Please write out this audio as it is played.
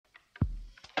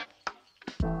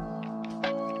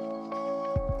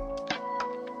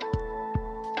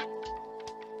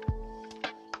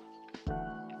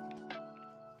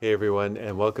Hey everyone,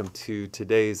 and welcome to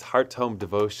today's Heart Home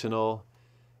Devotional.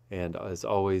 And as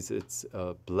always, it's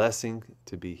a blessing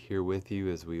to be here with you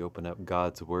as we open up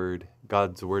God's Word.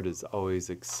 God's Word is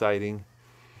always exciting.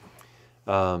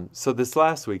 So this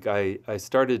last week, I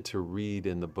started to read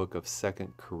in the book of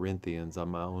 2 Corinthians on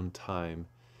my own time.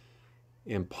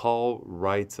 And Paul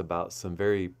writes about some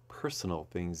very personal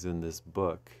things in this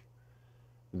book.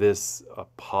 This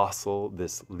apostle,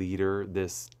 this leader,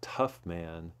 this tough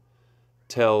man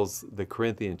tells the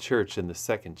Corinthian church in the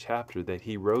 2nd chapter that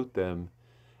he wrote them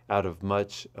out of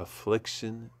much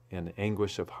affliction and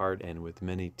anguish of heart and with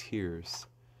many tears.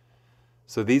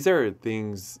 So these are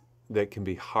things that can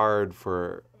be hard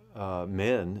for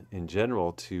men in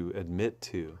general to admit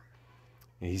to.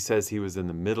 And he says he was in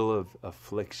the middle of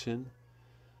affliction,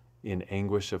 in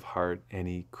anguish of heart, and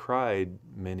he cried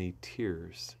many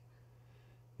tears.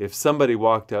 If somebody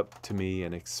walked up to me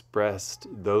and expressed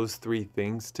those three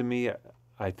things to me,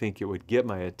 I think it would get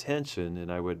my attention,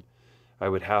 and I would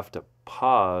have to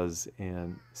pause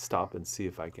and stop and see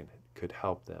if I could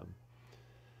help them.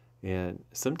 And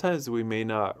sometimes we may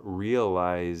not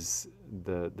realize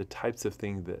the types of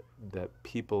things that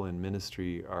people in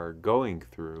ministry are going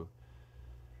through.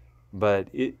 But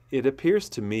it appears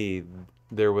to me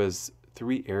there was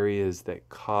 3 areas that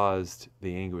caused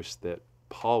the anguish that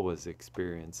Paul was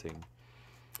experiencing.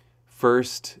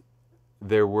 First,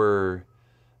 there were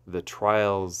the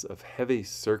trials of heavy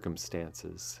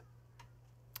circumstances.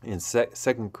 In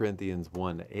 2 Corinthians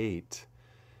 1:8,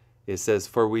 it says,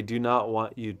 "For we do not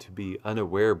want you to be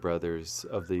unaware, brothers,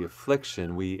 of the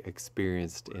affliction we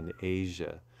experienced in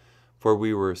Asia, for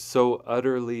we were so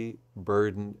utterly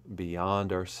burdened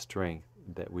beyond our strength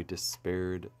that we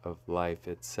despaired of life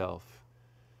itself."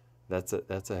 That's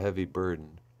a heavy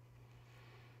burden.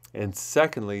 And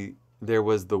secondly, there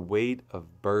was the weight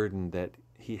of burden that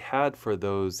he had for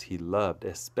those he loved,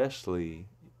 especially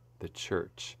the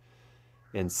church.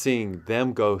 And seeing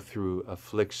them go through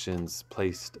afflictions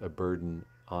placed a burden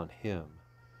on him.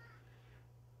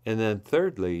 And then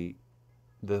thirdly,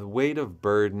 the weight of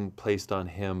burden placed on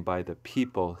him by the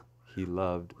people he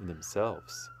loved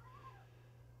themselves.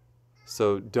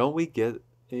 So don't we get,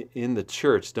 in the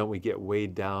church, don't we get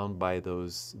weighed down by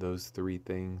those 3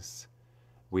 things?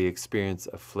 We experience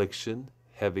affliction,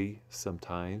 heavy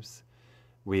sometimes.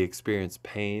 We experience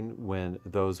pain when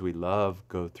those we love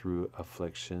go through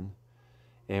affliction.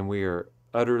 And we are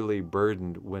utterly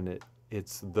burdened when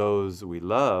it's those we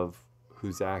love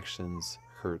whose actions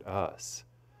hurt us.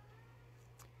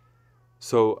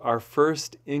 So our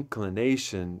first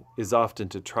inclination is often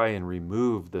to try and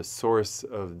remove the source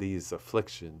of these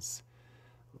afflictions.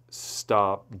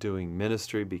 Stop doing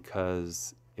ministry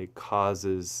because it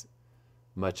causes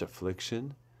much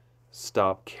affliction.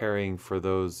 Stop caring for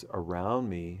those around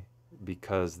me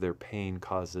because their pain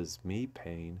causes me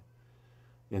pain.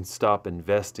 And stop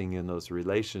investing in those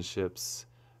relationships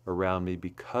around me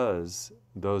because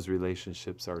those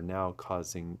relationships are now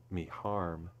causing me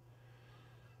harm.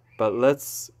 But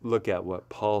let's look at what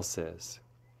Paul says.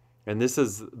 And this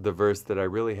is the verse that I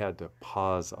really had to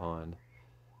pause on.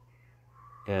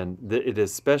 And it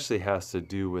especially has to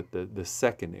do with the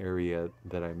second area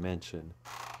that I mentioned.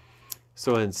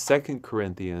 So in 2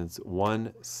 Corinthians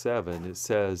 1:7, it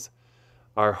says,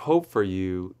 "Our hope for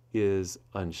you is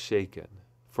unshaken,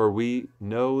 for we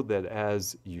know that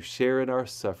as you share in our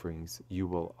sufferings, you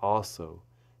will also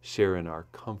share in our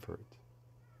comfort."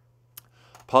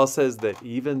 Paul says that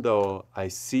even though I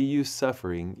see you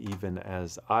suffering, even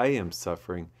as I am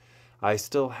suffering, I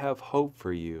still have hope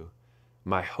for you.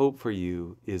 My hope for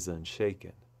you is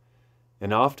unshaken.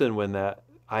 And often when that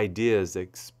idea is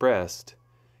expressed,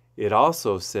 it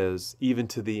also says, even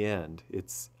to the end.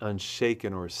 It's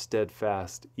unshaken or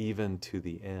steadfast, even to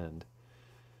the end.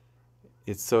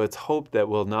 It's hope that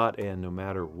will not end no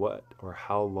matter what or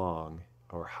how long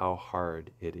or how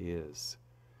hard it is.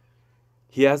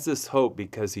 He has this hope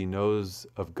because he knows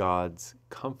of God's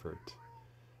comfort.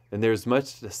 And there's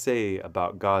much to say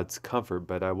about God's comfort,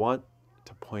 but I want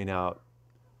to point out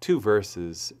 2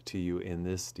 verses to you in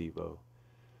this Devo.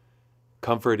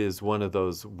 Comfort is one of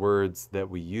those words that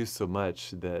we use so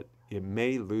much that it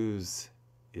may lose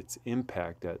its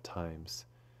impact at times.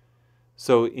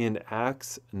 So in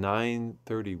Acts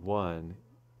 9:31,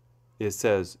 it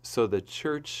says, "So the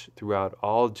church throughout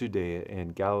all Judea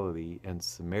and Galilee and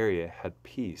Samaria had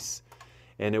peace,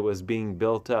 and it was being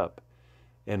built up,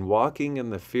 and walking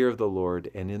in the fear of the Lord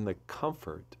and in the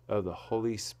comfort of the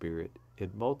Holy Spirit,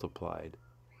 it multiplied."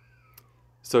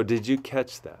 So did you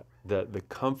catch that? That the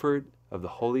comfort of the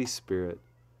Holy Spirit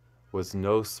was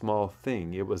no small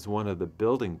thing. It was one of the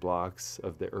building blocks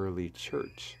of the early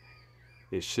church.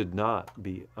 It should not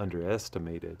be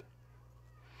underestimated.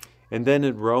 And then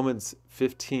in Romans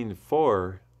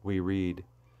 15:4, we read,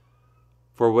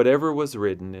 "For whatever was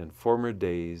written in former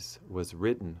days was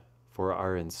written for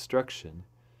our instruction,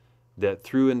 that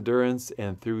through endurance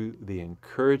and through the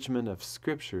encouragement of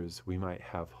Scriptures we might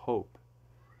have hope."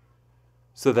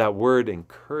 So that word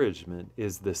encouragement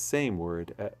is the same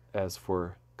word as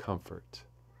for comfort.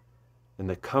 And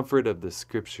the comfort of the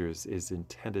Scriptures is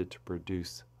intended to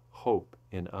produce hope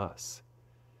in us.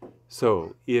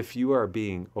 So if you are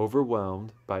being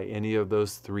overwhelmed by any of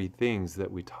those three things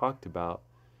that we talked about,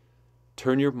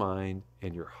 turn your mind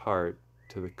and your heart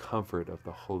to the comfort of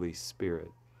the Holy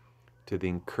Spirit, to the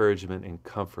encouragement and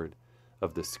comfort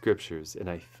of the Scriptures, and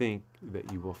I think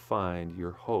that you will find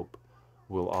your hope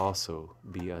will also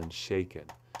be unshaken.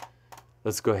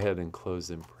 Let's go ahead and close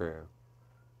in prayer.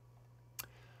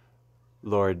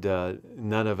 Lord,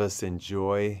 none of us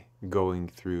enjoy going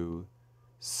through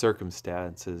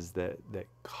circumstances that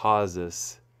cause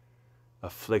us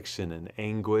affliction and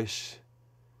anguish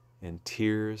and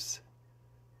tears,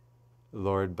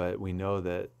 Lord, but we know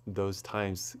that those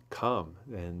times come,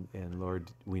 and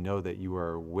Lord, we know that you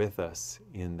are with us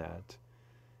in that.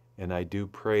 And I do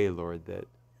pray, Lord, that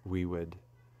we would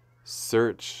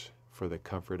search for the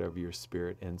comfort of your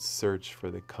Spirit and search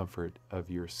for the comfort of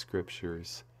your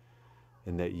Scriptures,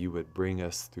 and that you would bring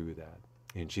us through that.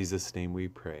 In Jesus' name we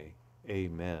pray.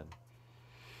 Amen.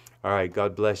 All right,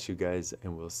 God bless you guys,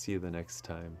 and we'll see you the next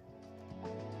time.